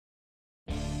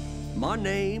My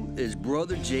name is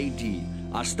Brother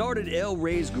JD. I started El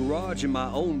Ray's Garage in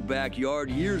my own backyard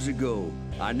years ago.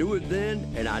 I knew it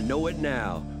then, and I know it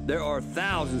now. There are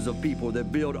thousands of people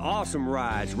that build awesome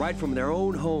rides right from their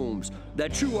own homes.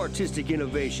 That true artistic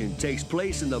innovation takes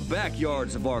place in the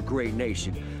backyards of our great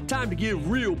nation. Time to give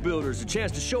real builders a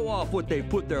chance to show off what they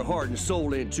put their heart and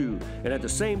soul into, and at the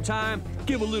same time,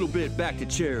 give a little bit back to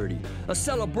charity. A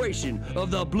celebration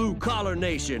of the blue-collar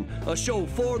nation. A show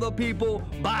for the people,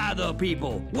 by the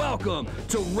people. Welcome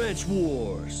to Wrench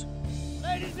Wars.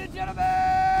 Ladies and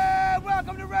gentlemen,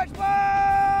 welcome to Wrench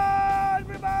Wars!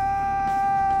 Bring 'em on!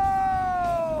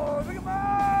 Bring 'em on!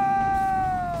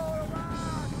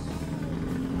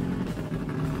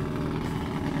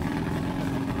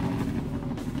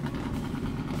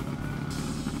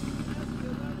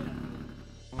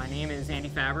 My name is Andy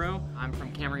Fabro. I'm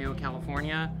from Camarillo,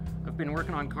 California. I've been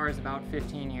working on cars about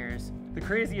 15 years. The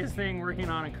craziest thing working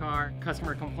on a car,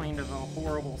 customer complained of a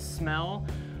horrible smell.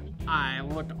 I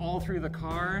looked all through the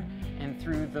car, and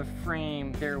through the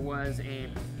frame there was a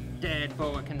dead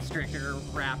boa constrictor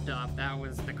wrapped up. That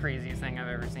was the craziest thing I've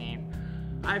ever seen.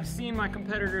 I've seen my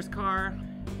competitor's car.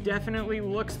 Definitely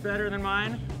looks better than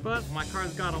mine, but my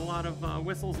car's got a lot of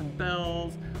whistles and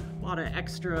bells, a lot of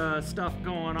extra stuff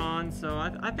going on, so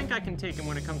I think I can take him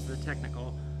when it comes to the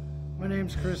technical. My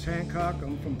name's Chris Hancock.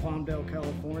 I'm from Palmdale,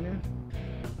 California.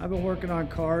 I've been working on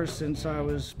cars since I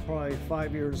was probably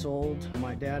 5 years old.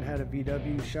 My dad had a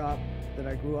VW shop that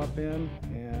I grew up in,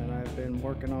 and I've been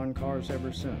working on cars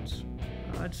ever since.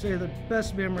 I'd say the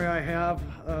best memory I have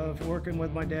of working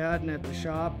with my dad and at the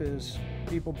shop is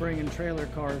people bringing trailer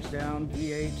cars down,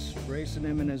 V8s, racing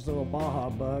him in his little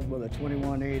Baja Bug with a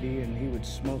 2180, and he would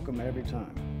smoke them every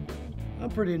time.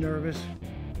 I'm pretty nervous.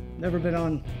 Never been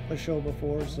on a show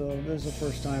before, so this is a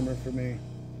first timer for me.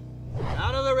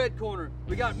 Out of the red corner,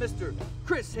 we got Mr.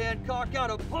 Chris Hancock out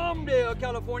of Palmdale,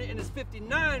 California in his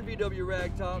 59 VW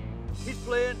Ragtop. He's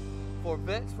playing for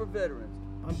Vets for Veterans.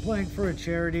 I'm playing for a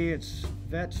charity. It's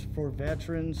Vets for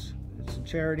Veterans. It's a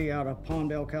charity out of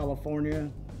Palmdale, California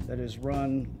that is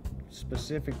run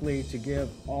specifically to give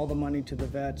all the money to the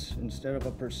vets instead of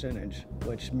a percentage,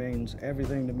 which means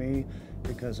everything to me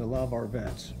because I love our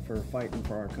vets for fighting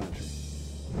for our country.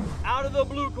 Out of the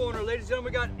blue corner, ladies and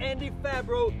gentlemen, we got Andy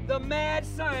Fabro, the mad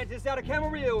scientist out of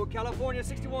Camarillo, California,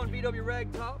 61 VW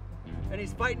Ragtop, and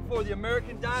he's fighting for the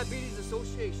American Diabetes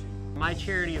Association. My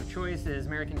charity of choice is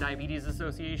American Diabetes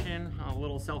Association. A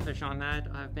little selfish on that.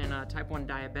 I've been a type 1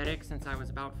 diabetic since I was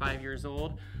about 5 years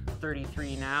old,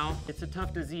 33 now. It's a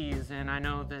tough disease, and I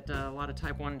know that a lot of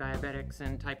type 1 diabetics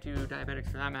and type 2 diabetics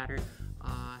for that matter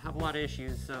have a lot of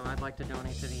issues, so I'd like to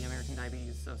donate to the American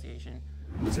Diabetes Association.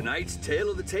 Tonight's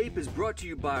Tale of the Tape is brought to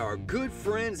you by our good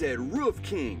friends at Roof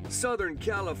King, Southern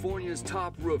California's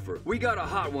top roofer. We got a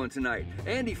hot one tonight.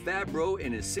 Andy Fabro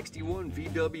and his 61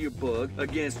 VW Bug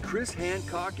against Chris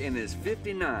Hancock and his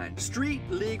 59. Street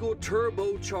legal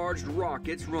turbocharged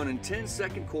rockets running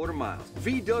 10-second quarter miles.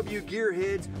 VW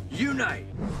gearheads unite!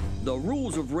 The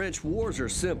rules of Wrench Wars are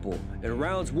simple. In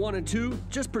rounds 1 and 2,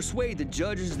 just persuade the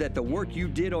judges that the work you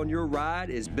did on your ride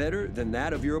is better than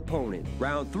that of your opponent.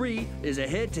 Round 3 is a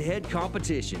head-to-head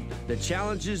competition that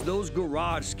challenges those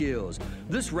garage skills.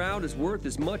 This round is worth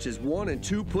as much as 1 and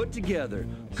 2 put together.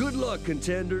 Good luck,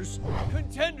 contenders.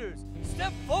 Contenders,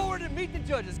 step forward and meet the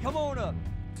judges. Come on up.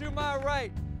 To my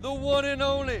right, the one and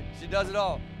only. She does it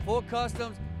all. Full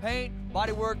customs, paint,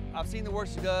 bodywork. I've seen the work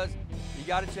she does. You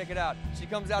gotta check it out. She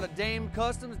comes out of Dame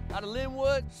Customs, out of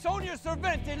Linwood. Sonia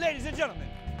Cervente, ladies and gentlemen.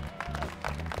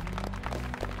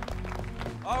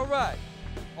 All right,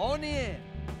 on the end,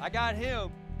 I got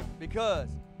him because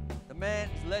the man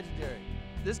is legendary.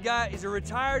 This guy is a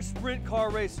retired sprint car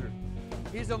racer.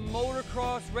 He's a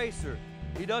motocross racer.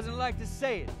 He doesn't like to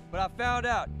say it, but I found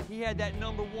out he had that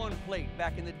 #1 plate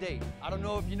back in the day. I don't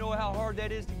know if you know how hard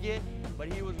that is to get,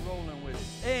 but he was rolling with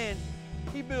it. And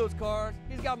he builds cars.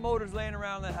 He's got motors laying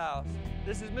around the house.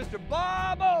 This is Mr.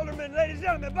 Bob Alderman, ladies and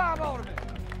gentlemen, Bob Alderman.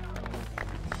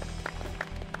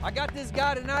 I got this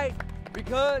guy tonight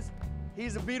because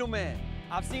he's a Beetle man.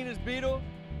 I've seen his Beetle,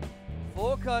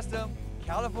 full custom,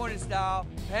 California style,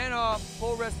 pan off,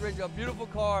 full restoration, a beautiful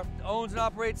car. Owns and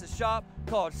operates a shop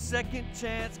called Second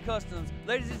Chance Customs.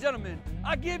 Ladies and gentlemen,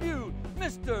 I give you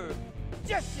Mr.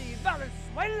 Jesse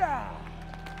Valenzuela.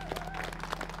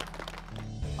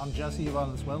 I'm Jesse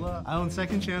Valenzuela. I own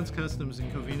Second Chance Customs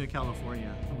in Covina,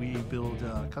 California. We build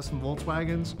custom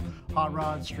Volkswagens, hot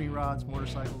rods, street rods,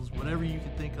 motorcycles, whatever you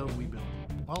can think of, we build.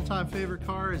 My all-time favorite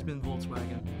car has been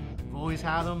Volkswagen. I've always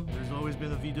had them. There's always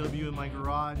been a VW in my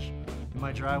garage, in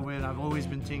my driveway, and I've always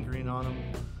been tinkering on them.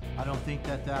 I don't think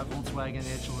that Volkswagen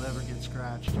itch will ever get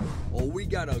scratched. Oh, we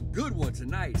got a good one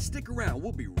tonight. Stick around,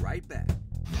 we'll be right back.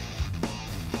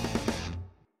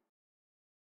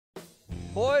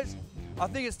 Boys, I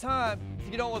think it's time to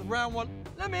get on with round one.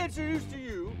 Let me introduce to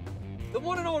you the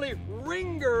one and only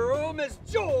ring girl, Miss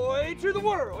Joy to the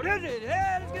world. Is it?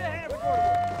 Yeah, let's get a hand for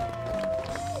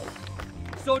her.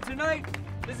 So tonight,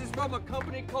 this is from a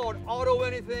company called Auto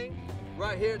Anything.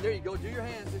 Right here, there you go, do your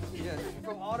hands. Yeah, this is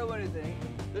from Auto Anything.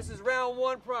 This is round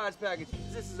one prize package.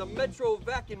 This is a Metro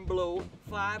Vacuum Blow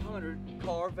 500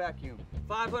 car vacuum.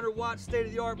 500 watt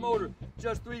state-of-the-art motor,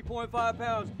 just 3.5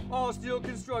 pounds, all steel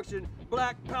construction,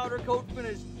 black powder coat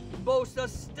finish, boasts a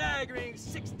staggering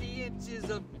 60 inches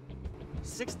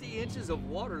of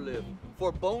water lift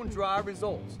for bone dry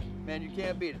results. Man, you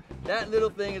can't beat it. That little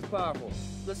thing is powerful.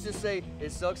 Let's just say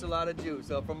it sucks a lot of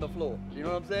juice up from the floor. You know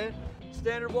what I'm saying?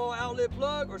 Standard wall outlet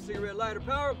plug or cigarette lighter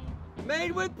power,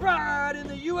 made with pride in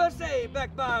the USA,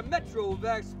 backed by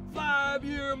Metrovac's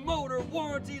 5-year motor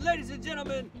warranty. Ladies and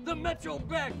gentlemen, the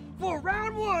Metrovac for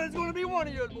round one is going to be one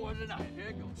of yours boys tonight. Here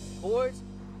it goes. Boys,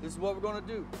 this is what we're going to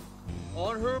do.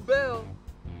 On her bell,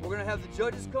 we're going to have the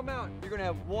judges come out. You're going to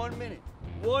have 1 minute.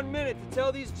 1 minute to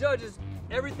tell these judges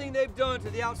everything they've done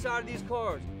to the outside of these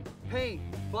cars. Paint,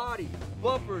 body,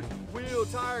 bumpers, wheel,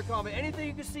 tire comment, anything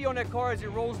you can see on that car as it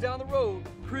rolls down the road.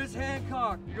 Chris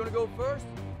Hancock, you're going to go first.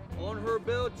 On her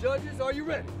bell, judges, are you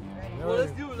ready? Ready. Well,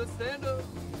 let's do it. Let's stand up.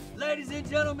 Ladies and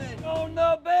gentlemen, on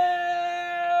the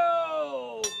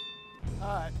bell! All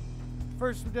right.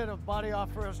 First, we did a body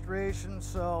off restoration,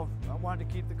 so I wanted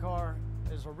to keep the car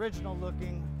as original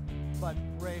looking, but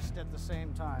raced at the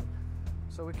same time.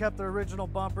 So we kept the original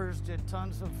bumpers, did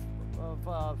tons of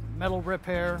metal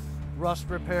repair, rust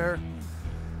repair.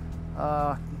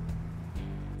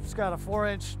 It's got a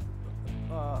 4-inch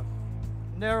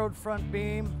narrowed front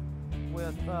beam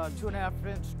with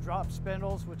 2.5-inch drop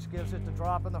spindles, which gives it the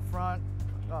drop in the front.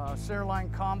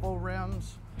 Centerline combo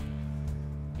rims.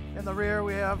 In the rear,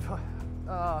 we have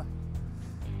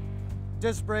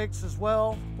disc brakes as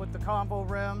well with the combo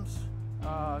rims.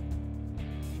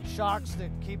 Shocks that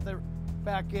keep the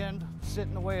back end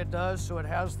sitting the way it does, so it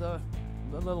has the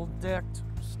little decked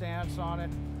stance on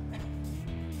it. Is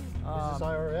this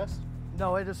IRS?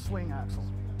 No, it is swing axle.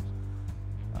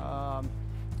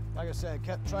 Like I said,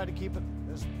 tried to keep it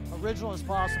as original as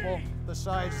possible,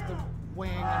 besides the wing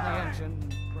and the engine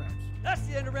rims. That's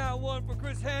the end of round one for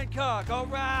Chris Hancock. All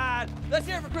right, let's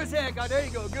hear it for Chris Hancock. There you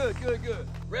go, good, good, good.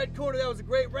 Red corner, that was a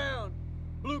great round.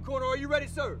 Blue corner, are you ready,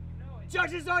 sir?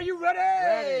 Judges, are you ready?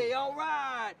 Ready. All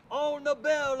right, on the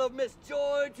bell of Miss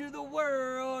Joy to the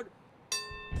world.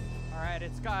 All right,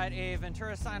 it's got a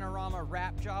Ventura Sinorama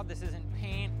wrap job. This isn't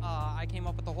paint. I came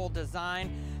up with the whole design.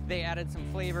 They added some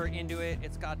flavor into it.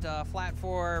 It's got flat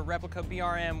 4 replica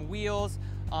BRM wheels.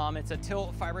 It's a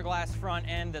tilt fiberglass front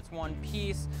end that's one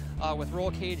piece with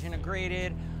roll cage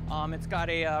integrated. It's got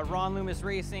a Ron Loomis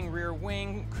Racing rear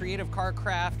wing, Creative Car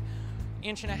Craft,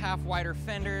 1.5-inch wider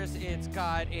fenders. It's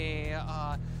got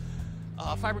a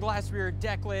fiberglass rear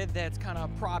deck lid that's kind of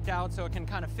propped out so it can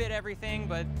kind of fit everything,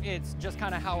 but it's just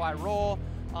kind of how I roll.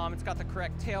 It's got the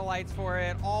correct tail lights for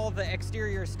it. All the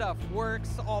exterior stuff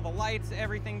works, all the lights,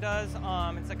 everything does.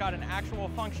 It's got an actual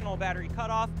functional battery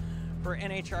cutoff for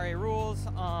NHRA rules.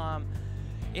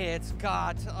 It's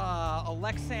got a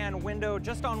Lexan window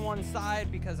just on one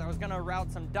side because I was gonna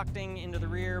route some ducting into the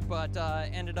rear, but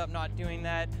ended up not doing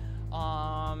that.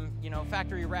 You know,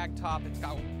 factory rack top. It's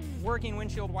got working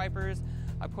windshield wipers.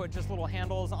 I put just little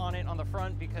handles on it on the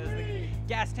front because the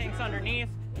gas tank's underneath.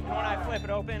 And when I flip it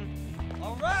open.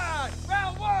 All right,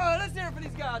 round one. Let's hear it for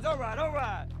these guys. All right, all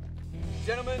right.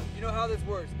 Gentlemen, you know how this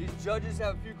works. These judges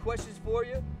have a few questions for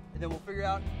you, and then we'll figure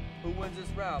out who wins this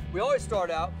round. We always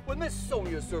start out with Miss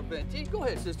Sonia Serventi. Go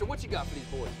ahead, sister. What you got for these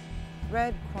boys?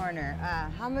 Red corner.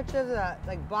 How much of the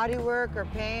body work or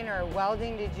paint or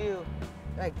welding did you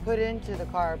put into the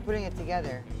car, putting it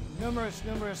together?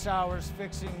 Numerous hours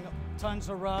fixing tons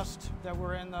of rust that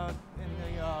were in the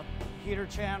heater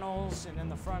channels and in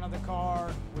the front of the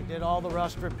car. We did all the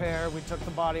rust repair. We took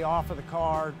the body off of the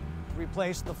car,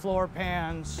 replaced the floor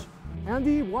pans.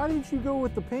 Andy, why didn't you go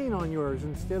with the paint on yours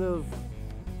instead of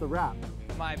the wrap?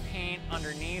 My paint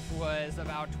underneath was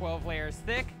about 12 layers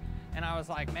thick, and I was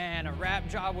like, man, a wrap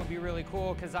job would be really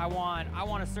cool because I want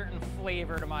a certain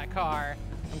flavor to my car.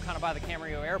 I'm kind of by the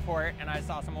Camarillo airport, and I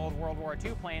saw some old World War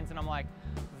II planes, and I'm like,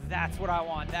 that's what I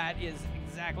want. That is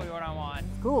exactly what I want.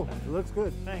 Cool, it looks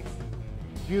good. Thanks.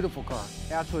 Beautiful car,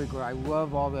 absolutely great. I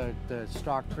love all the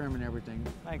stock trim and everything.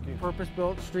 Thank you.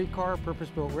 Purpose-built street car,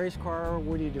 purpose-built race car,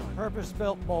 what are you doing?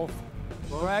 Purpose-built both,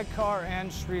 drag car and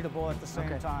streetable at the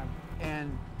same time.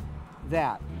 And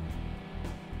that,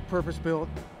 purpose-built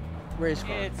race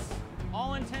car. It's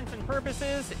all intents and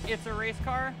purposes, it's a race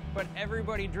car, but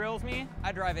everybody drills me.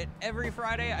 I drive it every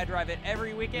Friday, I drive it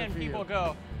every weekend. People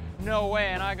go, no way,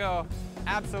 and I go,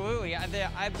 absolutely.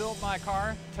 I built my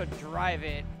car to drive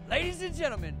it. Ladies and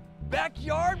gentlemen,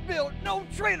 backyard built, no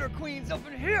trailer queens up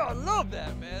in here. I love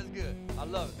that, man. That's good. I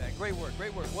love it, man. Great work,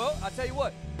 great work. Well, I'll tell you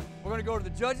what, we're gonna go to the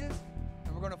judges,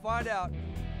 and we're gonna find out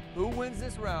who wins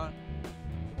this round.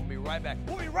 We'll be right back.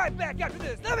 We'll be right back after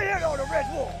this. Let me hear it on the Red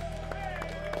Wolf.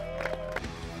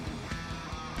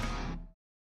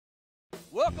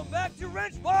 Welcome back to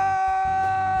Wrench Wars! All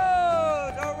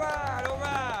right, all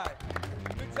right.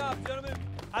 Good job, gentlemen.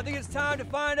 I think it's time to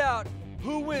find out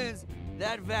who wins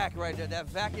that vac right there, that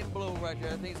vac and blow right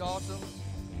there. I think it's awesome.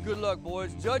 Good luck,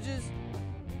 boys. Judges,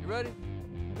 you ready?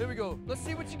 Here we go. Let's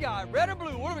see what you got. Red or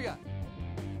blue? What do we got?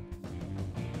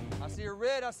 I see a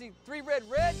red. I see 3 red.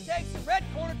 Red takes the red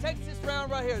corner, takes this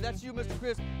round right here. That's you, Mr.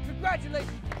 Chris. Congratulations.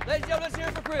 Ladies and gentlemen, let's hear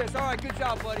it for Chris. All right, good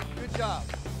job, buddy. Good job.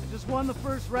 Just won the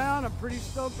first round. I'm pretty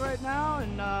stoked right now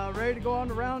and ready to go on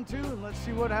to round 2, and let's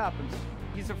see what happens.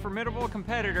 He's a formidable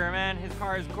competitor, man. His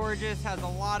car is gorgeous, has a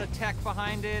lot of tech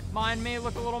behind it. Mine may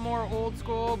look a little more old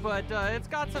school, but it's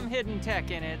got some hidden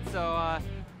tech in it. So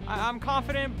I'm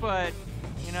confident, but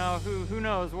you know, who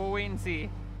knows? We'll wait and see.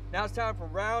 Now it's time for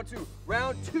round 2.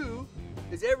 Round 2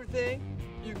 is everything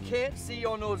you can't see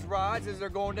on those rides as they're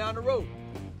going down the road.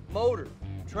 Motor,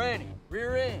 tranny,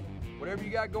 rear end, whatever you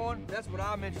got going, that's what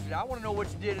I'm interested in. I want to know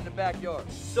what you did in the backyard.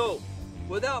 So,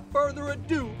 without further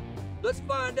ado, let's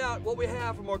find out what we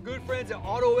have from our good friends at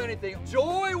Auto Anything.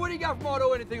 Joy, what do you got from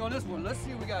Auto Anything on this one? Let's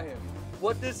see what we got here.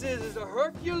 What this is a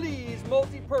Hercules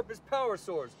multi-purpose power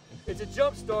source. It's a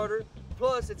jump starter,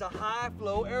 plus it's a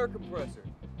high-flow air compressor.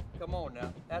 Come on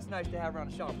now, that's nice to have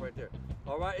around the shop right there.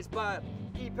 All right, it's by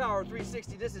E-Power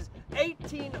 360. This is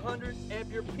 1800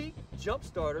 ampere peak jump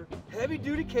starter, heavy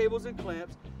duty cables and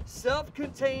clamps,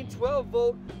 self-contained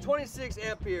 12-volt, 26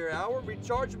 ampere hour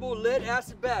rechargeable lead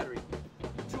acid battery,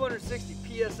 260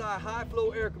 PSI high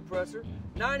flow air compressor,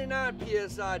 99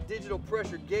 PSI digital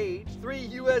pressure gauge, 3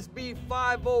 USB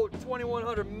 5-volt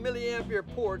 2100 milliampere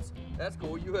ports. That's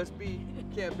cool, USB,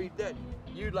 can't beat that.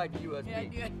 You'd like the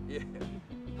USB. Yeah.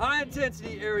 High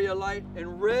intensity area light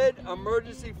and red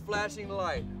emergency flashing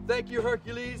light. Thank you,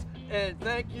 Hercules, and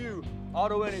thank you,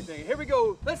 Auto Anything. Here we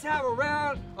go. Let's have a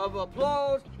round of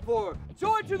applause for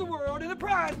Joy to the World and the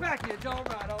prize package. All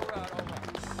right, all right, all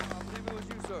right. I believe it was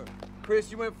you, sir. Chris,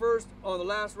 you went first on the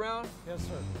last round? Yes,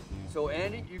 sir. So,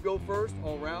 Andy, you go first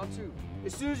on round 2.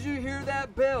 As soon as you hear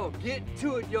that bell, get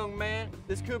to it, young man.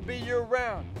 This could be your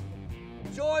round.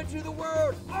 Joy to the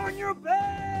World on your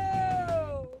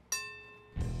bell!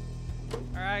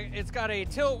 All right, it's got a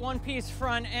tilt one-piece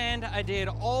front end. I did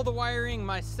all the wiring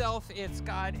myself. It's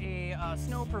got a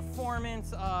Snow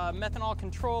Performance methanol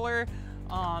controller.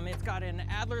 It's got an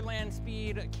Adler Land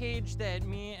Speed cage that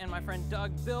me and my friend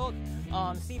Doug built.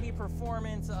 CB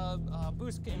Performance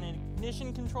boost and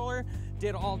ignition controller.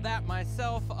 Did all that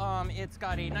myself. It's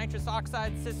got a nitrous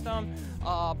oxide system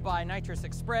by Nitrous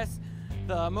Express.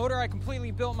 The motor I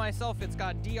completely built myself. It's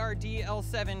got DRD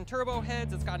L7 turbo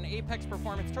heads. It's got an Apex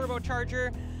Performance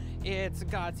turbocharger. It's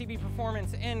got CB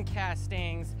Performance end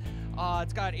castings.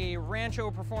 It's got a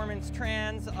Rancho Performance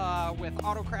trans with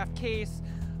Autocraft case.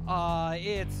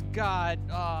 It's got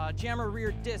jammer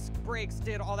rear disc brakes.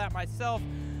 Did all that myself.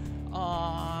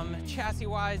 Chassis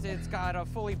wise, it's got a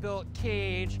fully built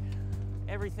cage.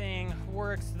 Everything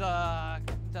works. The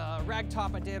rag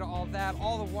top, I did all that.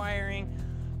 All the wiring.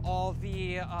 All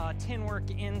the tin work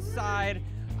inside,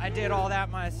 I did all that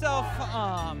myself.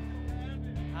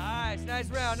 Nice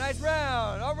round, nice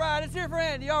round. All right, let's hear for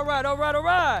Andy. All right, all right, all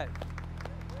right.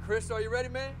 Chris, are you ready,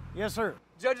 man? Yes, sir.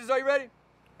 Judges, are you ready?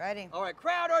 Ready. All right,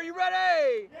 crowd, are you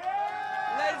ready?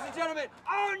 Yeah! Ladies and gentlemen,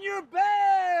 on your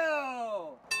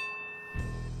bell!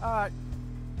 All right,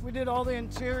 we did all the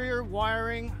interior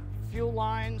wiring, fuel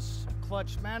lines,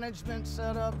 clutch management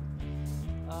setup.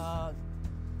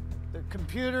 The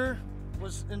computer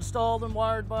was installed and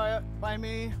wired by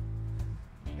me.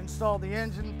 Installed the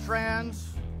engine trans.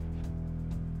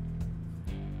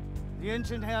 The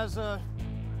engine has a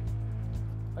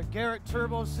Garrett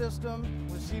turbo system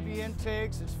with CB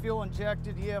intakes. It's fuel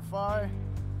injected EFI.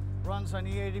 Runs on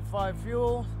E85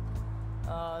 fuel.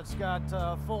 It's got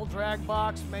a full drag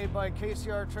box made by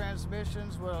KCR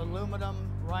Transmissions with aluminum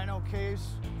Rhino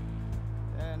case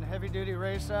and heavy duty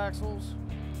race axles.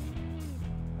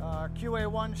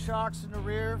 QA1 shocks in the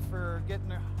rear for getting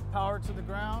the power to the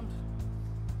ground.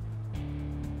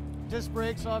 Disc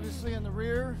brakes obviously in the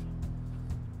rear.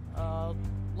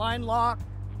 Line lock,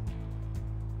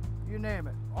 you name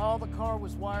it. All the car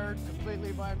was wired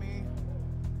completely by me.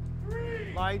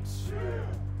 3, Lights. 2,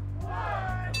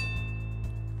 1.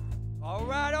 All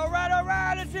right.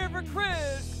 Let's hear it for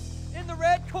Chris in the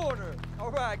red corner.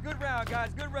 All right, good round, guys.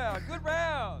 Good round.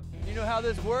 You know how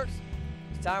this works?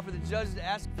 It's time for the judges to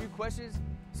ask a few questions.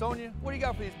 Sonia, what do you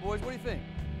got for these boys? What do you think?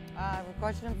 I have a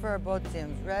question for both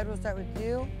teams. Red, we'll start with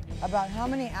you. About how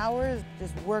many hours,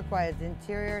 just work-wise,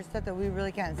 interior stuff that we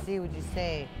really can't see, would you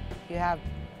say you have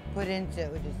put into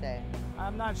it, would you say?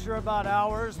 I'm not sure about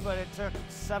hours, but it took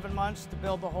 7 months to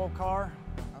build the whole car.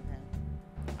 Okay.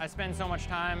 I spend so much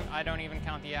time, I don't even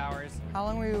count the hours. How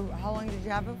long did you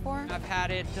have it for? I've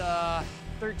had it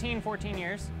 13, 14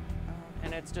 years,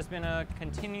 and it's just been a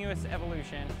continuous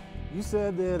evolution. You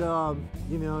said that,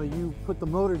 you know, you put the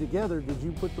motor together. Did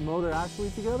you put the motor actually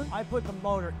together? I put the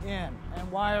motor in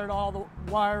and wired all the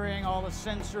wiring, all the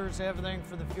sensors, everything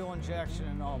for the fuel injection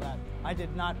and all that. I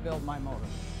did not build my motor.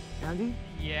 Andy?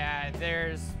 Yeah,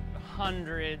 there's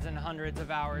hundreds and hundreds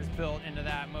of hours built into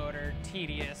that motor.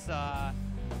 Tedious,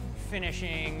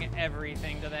 finishing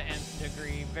everything to the nth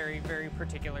degree. Very, very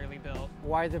particularly built.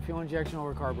 Why the fuel injection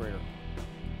over carburetor?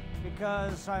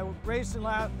 Because I raced in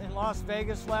Las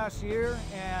Vegas last year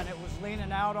and it was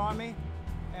leaning out on me.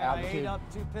 And I ate up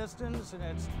 2 pistons and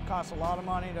it's cost a lot of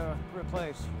money to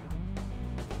replace.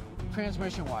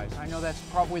 Transmission-wise, I know that's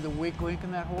probably the weak link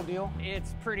in that whole deal.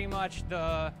 It's pretty much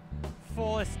the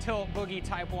fullest tilt boogie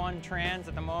Type 1 trans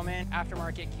at the moment.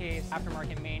 Aftermarket case,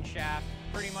 aftermarket main shaft.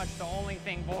 Pretty much the only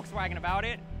thing Volkswagen about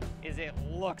it is it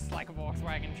looks like a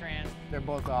Volkswagen trans. They're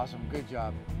both awesome. Good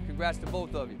job. Congrats to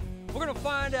both of you. We're gonna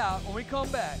find out when we come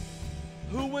back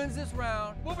who wins this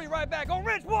round. We'll be right back on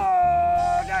Rich Ward!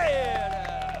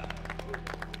 Yeah!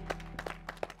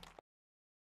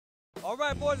 All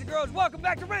right, boys and girls, welcome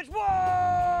back to Rich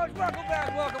Ward!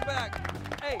 Welcome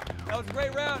back. Hey, that was a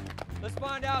great round. Let's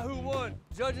find out who won.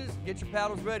 Judges, get your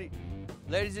paddles ready.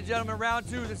 Ladies and gentlemen, round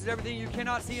 2. This is everything you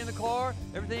cannot see in the car,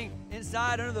 everything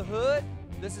inside under the hood.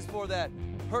 This is for that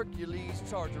Hercules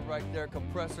charger right there,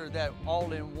 compressor, that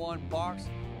all-in-one box.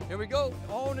 Here we go,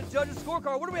 on the judges'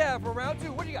 scorecard. What do we have for round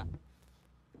 2? What do you got?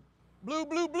 Blue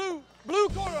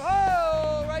corner.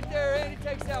 Oh, right there, Andy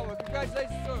takes that one.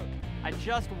 Congratulations, sir. I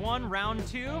just won round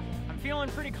 2. I'm feeling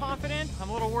pretty confident. I'm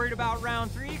a little worried about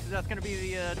round 3 because that's gonna be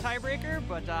the tiebreaker,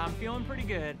 but I'm feeling pretty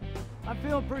good. I'm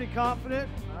feeling pretty confident.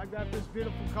 I got this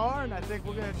beautiful car and I think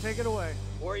we're gonna take it away.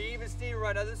 Or even Steve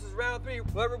right now, this is round 3.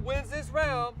 Whoever wins this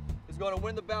round is gonna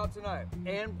win the bout tonight.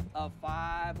 And a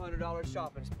 $500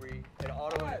 shopping spree at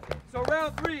Auto Energy. So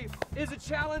round 3 is a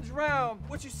challenge round.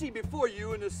 What you see before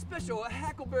you in the special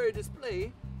Hackleberry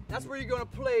display, that's where you're gonna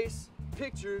place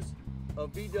pictures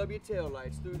of VW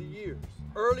taillights through the years.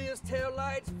 Earliest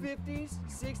taillights, 50s,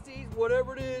 60s,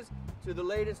 whatever it is, to the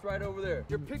latest right over there.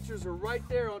 Your pictures are right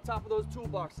there on top of those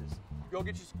toolboxes. Go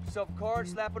get yourself a card,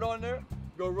 slap it on there,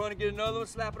 go run and get another one,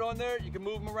 slap it on there. You can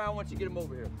move them around once you get them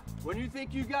over here. When you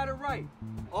think you got it right,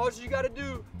 all you gotta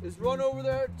do is run over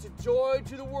there to Joy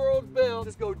to the World bell.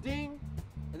 Just go ding,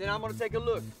 and then I'm gonna take a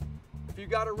look. If you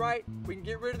got it right, we can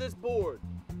get rid of this board,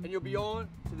 and you'll be on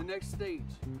to the next stage.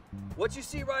 What you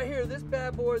see right here, this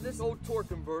bad boy, this old torque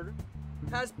converter,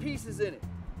 has pieces in it.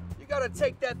 You gotta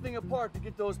take that thing apart to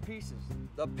get those pieces.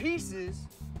 The pieces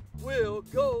will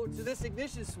go to this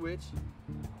ignition switch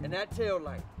and that tail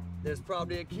light. There's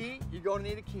probably a key, you're gonna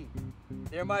need a key.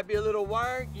 There might be a little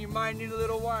wiring, you might need a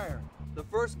little wiring. The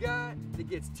first guy that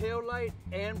gets tail light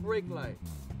and brake light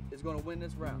is gonna win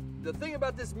this round. The thing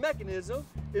about this mechanism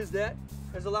is that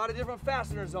there's a lot of different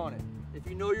fasteners on it. If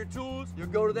you know your tools, you'll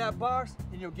go to that box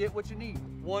and you'll get what you need.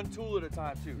 One tool at a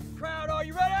time, too. Crowd, are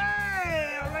you ready?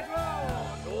 Let's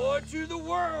go! Joy to the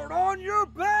World on your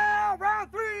bell, round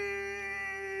 3!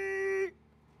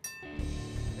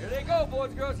 Here they go,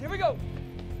 boys and girls, here we go.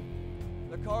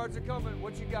 The cards are coming.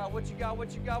 What you got, what you got,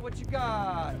 what you got, what you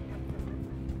got?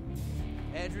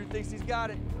 Andrew thinks he's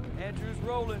got it. Andrew's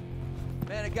rolling.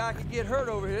 Man, a guy could get hurt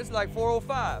over here. It's like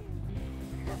 405.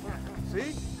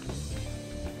 See?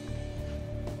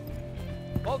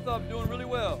 Both of them doing really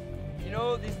well. You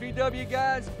know, these VW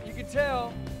guys, you can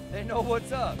tell they know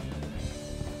what's up.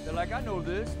 They're like, I know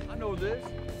this, I know this.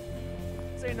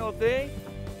 This ain't no thing.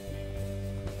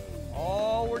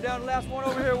 Oh, we're down to the last one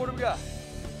over here. What do we got?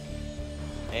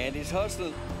 Andy's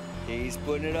hustling. He's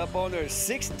putting it up on there.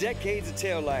 6 decades of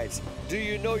taillights. Do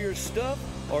you know your stuff,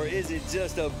 or is it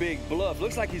just a big bluff?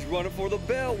 Looks like he's running for the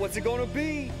bell. What's it gonna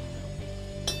be?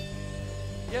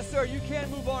 Yes, sir, you can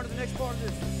move on to the next part of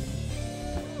this.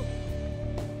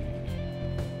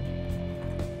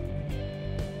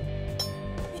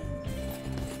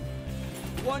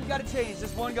 One gotta change,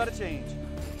 just one gotta change.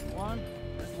 One?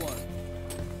 Just one.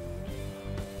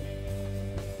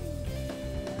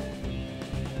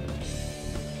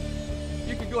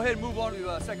 go ahead and move on to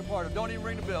the second part. Don't even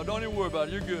ring the bell. Don't even worry about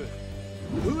it. You're good.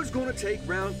 Who's gonna take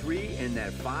round 3 in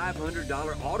that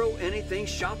 $500 auto anything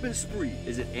shopping spree?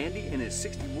 Is it Andy in his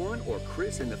 61 or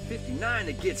Chris in the 59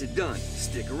 that gets it done?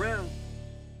 Stick around.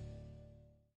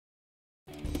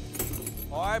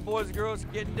 All right, boys and girls,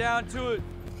 getting down to it.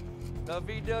 The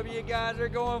VW guys are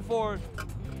going for it.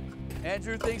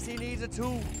 Andrew thinks he needs a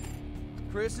tool.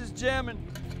 Chris is jamming.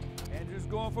 Andrew's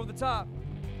going for the top.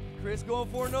 Chris going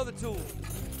for another tool.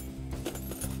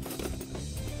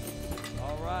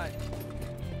 All right.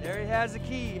 There he has the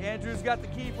key. Andrew's got the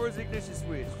key for his ignition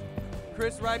switch.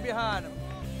 Chris right behind him.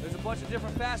 There's a bunch of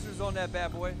different fasteners on that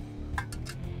bad boy.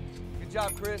 Good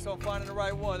job, Chris, on finding the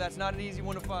right one. That's not an easy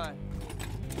one to find.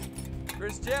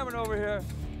 Chris jamming over here.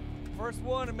 First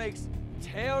one that makes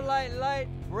tail light light,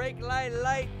 brake light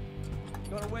light.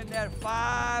 Gonna win that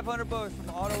 $500 from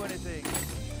Auto Anything.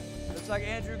 Looks like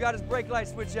Andrew got his brake light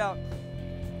switch out.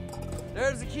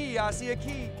 There's the key. I see a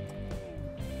key.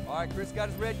 All right, Chris got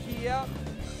his red key out.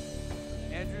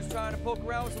 Andrew's trying to poke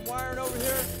around with some wiring over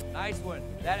here. Nice one.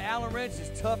 That Allen wrench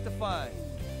is tough to find.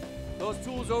 Those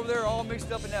tools over there are all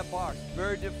mixed up in that box.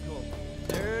 Very difficult.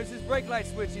 There's his brake light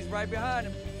switch. He's right behind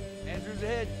him. Andrew's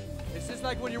ahead. It's just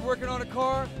like when you're working on a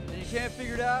car and you can't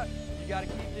figure it out, you gotta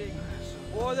keep digging.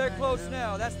 Boy, they're close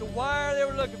now. That's the wire they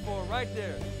were looking for right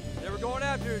there. They were going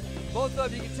after it. Both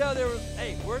of you can tell they were,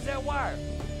 hey, where's that wire?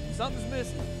 Something's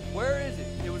missing. Where is it?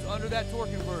 It was under that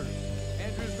torque converter.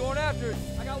 Andrew's going after it.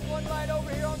 I got one light over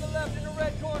here on the left in the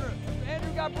red corner.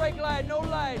 Andrew got brake light, no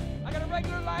light. I got a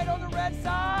regular light on the red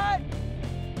side.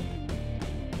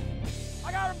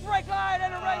 I got a brake light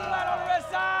and a regular light on the red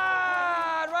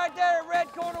side. Right there,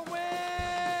 red corner wins.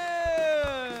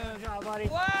 Good job, buddy.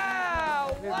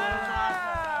 Wow,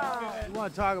 wow. You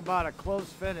want to talk about a close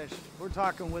finish? We're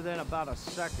talking within about a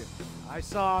second. I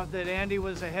saw that Andy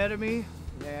was ahead of me,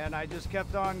 and I just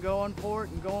kept on going for it,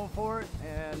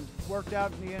 and worked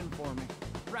out in the end for me.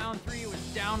 Round 3 was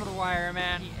down to the wire,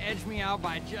 man. He edged me out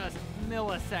by just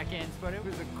milliseconds, but it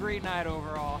was a great night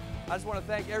overall. I just want to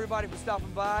thank everybody for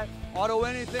stopping by. Auto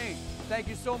Anything, thank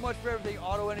you so much for everything.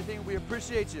 Auto Anything, we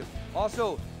appreciate you.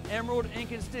 Also, Emerald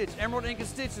Ink and Stitch. Emerald Ink and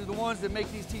Stitch are the ones that make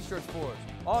these t-shirts for us.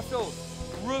 Also,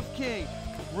 Roof King,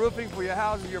 roofing for your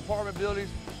houses, your apartment buildings.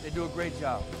 They do a great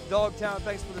job. Dogtown,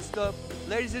 thanks for the stuff.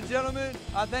 Ladies and gentlemen,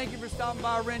 I thank you for stopping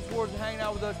by Wrench Wars and hanging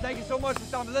out with us. Thank you so much for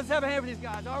stopping by. Let's have a hand for these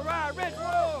guys. All right, Wrench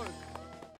Wars!